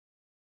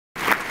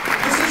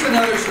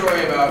another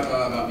story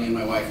about me and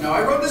my wife. Now,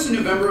 I wrote this in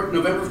November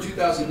of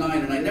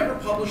 2009, and I never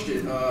published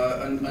it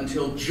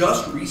until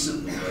just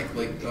recently.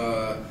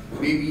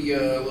 Maybe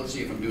let's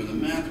see if I'm doing the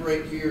math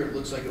right here. It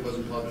looks like it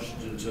wasn't published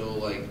until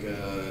like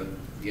the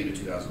end of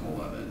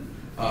 2011.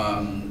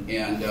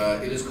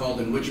 It is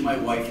called "In Which My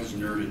Wife Is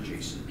Nerd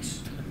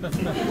Adjacent."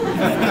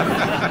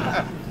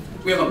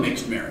 We have a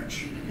mixed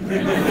marriage.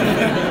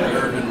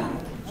 Nerd and normal.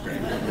 It's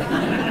great.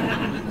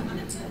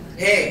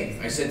 Hey,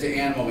 I said to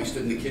Ann while we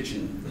stood in the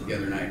kitchen the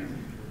other night,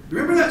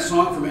 remember that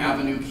song from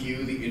Avenue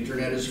Q, "The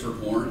Internet is for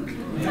Porn"?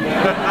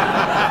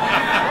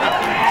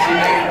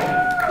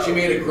 She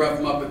made a gruff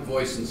Muppet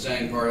voice and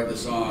sang part of the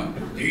song.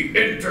 The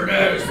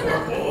internet is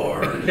for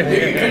porn.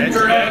 The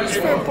internet is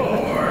for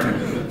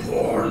porn.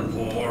 Porn,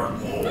 porn,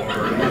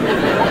 porn.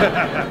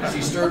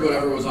 She stirred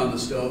whatever was on the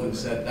stove and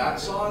said, "That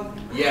song?"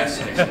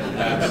 "Yes," I said,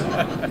 "that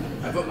song."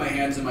 I put my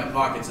hands in my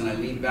pockets and I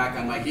leaned back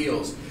on my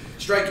heels,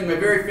 striking my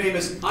very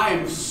famous, "I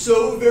am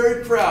so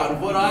very proud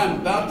of what I am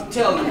about to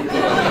tell you." Here,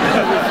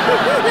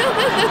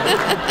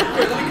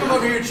 let me come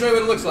over here and show you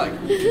what it looks like.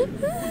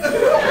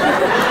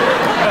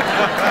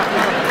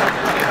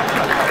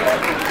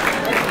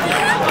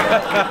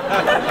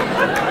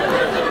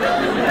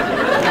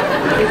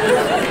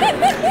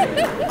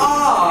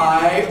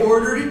 I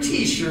ordered a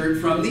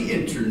t-shirt from the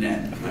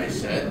internet, I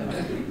said,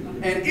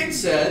 and it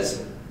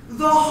says,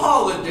 "The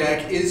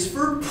holodeck is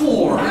for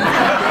porn."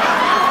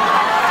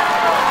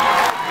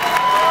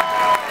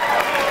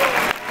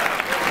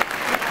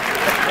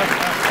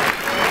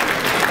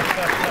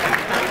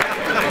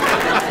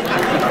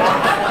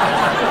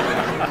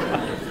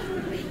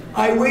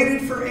 I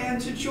waited for Ann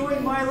to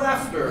join my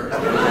laughter.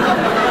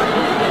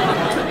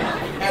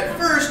 At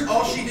first,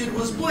 all she did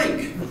was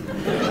blink.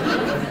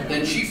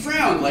 Then she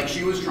frowned like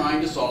she was trying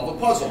to solve a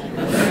puzzle,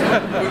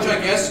 which I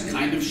guess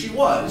kind of she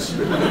was.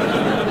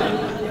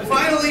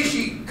 Finally,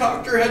 she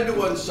cocked her head to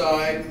one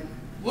side,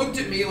 looked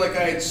at me like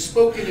I had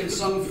spoken in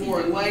some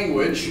foreign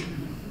language,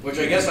 which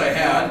I guess I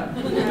had,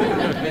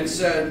 and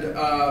said,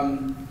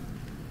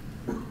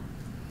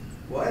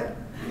 "What?"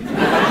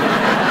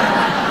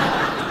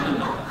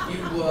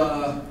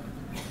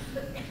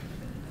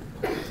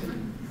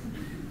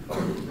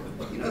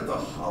 You know the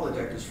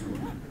holodeck is from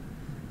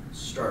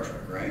Star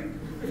Trek, right?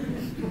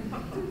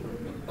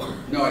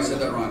 No, I said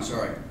that wrong,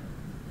 sorry.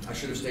 I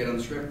should have stayed on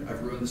the script.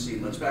 I've ruined the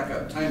scene. Let's back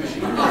up. Time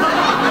machine. She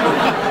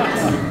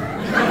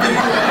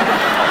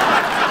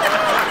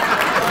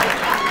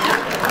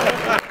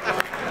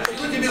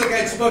looked at me like I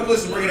had spoke.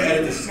 Listen, we're going to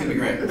edit this. It's going to be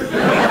great.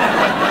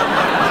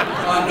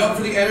 Note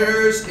for the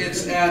editors,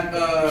 it's at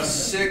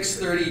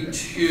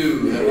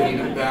 6:32. That we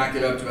need to back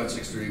it up to about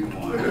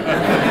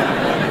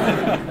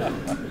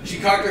 6:31. She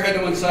cocked her head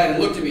to one side and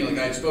looked at me like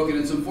I had spoken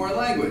in some foreign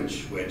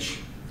language, which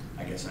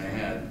I guess I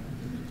had.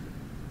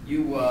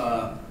 You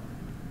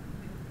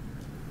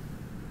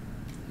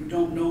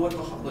don't know what the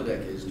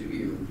holodeck is, do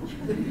you?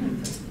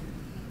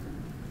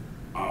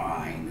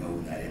 I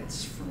know that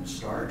it's from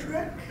Star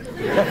Trek.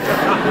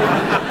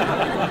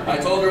 I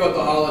told her what the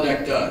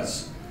holodeck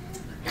does,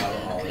 how the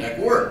holodeck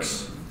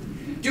works,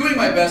 doing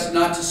my best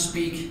not to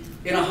speak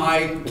in a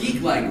high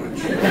geek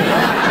language, which,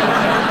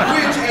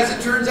 as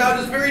it turns out,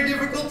 is very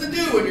difficult to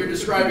do when you're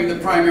describing the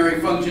primary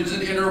functions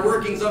and inner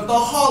workings of the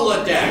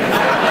holodeck.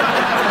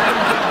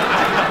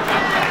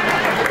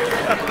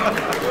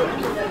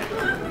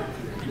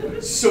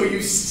 So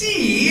you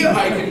see,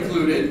 I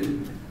concluded,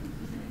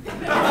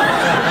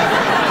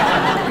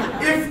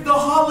 if the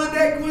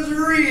holodeck was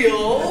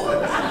real,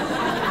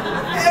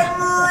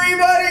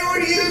 everybody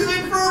would use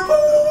it for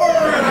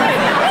porn!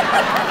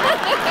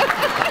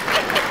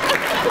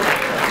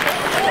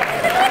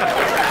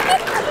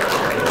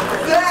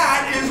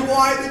 That is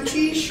why the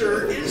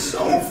t-shirt is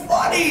so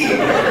funny!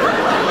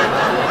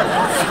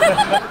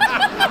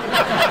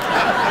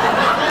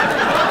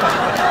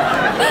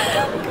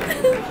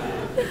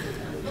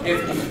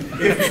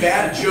 If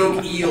Bad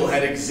Joke Eel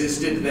had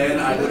existed then,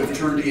 I would have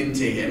turned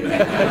into him.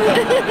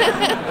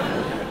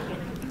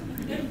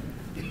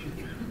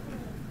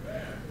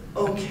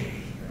 Okay.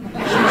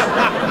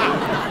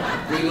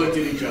 We looked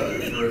at each other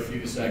for a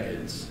few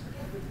seconds.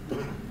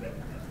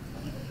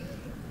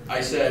 I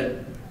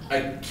said,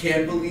 "I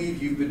can't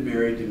believe you've been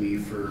married to me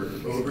for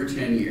over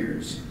 10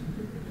 years.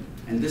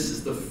 And this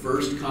is the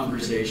first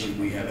conversation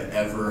we have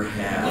ever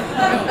had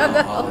about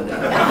the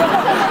holodeck."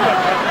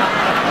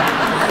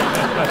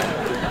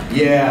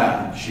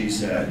 "Yeah," she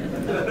said.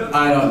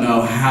 "I don't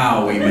know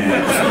how we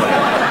managed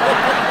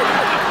that."